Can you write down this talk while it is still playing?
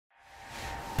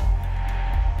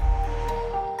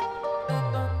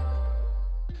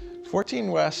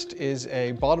14 West is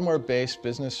a Baltimore-based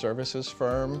business services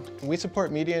firm. We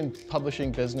support media and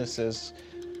publishing businesses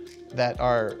that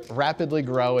are rapidly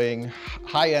growing,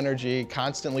 high energy,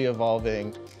 constantly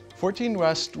evolving. 14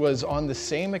 West was on the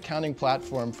same accounting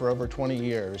platform for over 20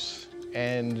 years,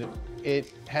 and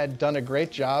it had done a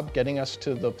great job getting us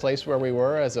to the place where we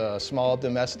were as a small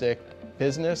domestic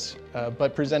business,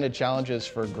 but presented challenges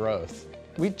for growth.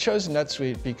 We chose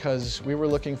NetSuite because we were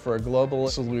looking for a global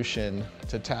solution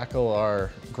to tackle our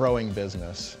growing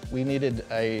business. We needed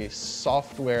a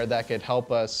software that could help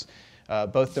us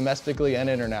both domestically and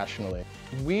internationally.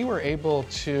 We were able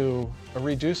to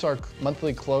reduce our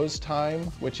monthly close time,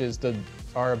 which is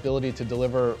our ability to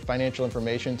deliver financial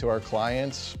information to our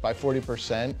clients, by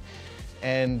 40%,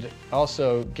 and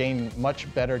also gain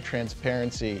much better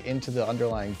transparency into the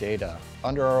underlying data.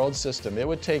 Under our old system, it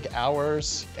would take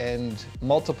hours and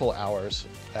multiple hours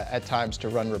at times to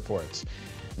run reports.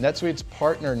 NetSuite's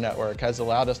partner network has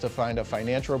allowed us to find a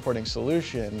financial reporting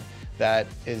solution that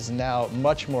is now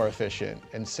much more efficient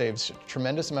and saves a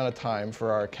tremendous amount of time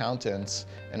for our accountants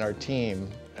and our team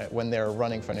when they're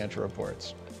running financial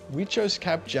reports. We chose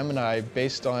Capgemini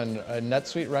based on a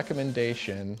NetSuite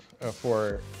recommendation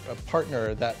for a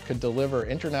partner that could deliver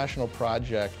international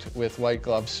project with white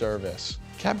glove service.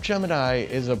 Capgemini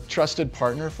is a trusted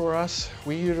partner for us.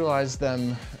 We utilize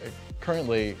them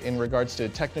currently in regards to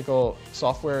technical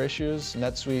software issues,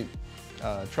 NetSuite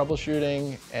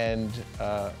troubleshooting, and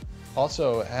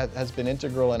also has been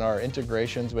integral in our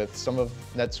integrations with some of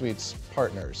NetSuite's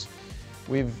partners.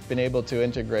 We've been able to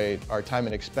integrate our time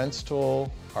and expense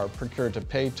tool, our procure to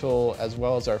pay tool, as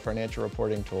well as our financial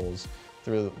reporting tools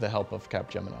through the help of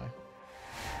Capgemini.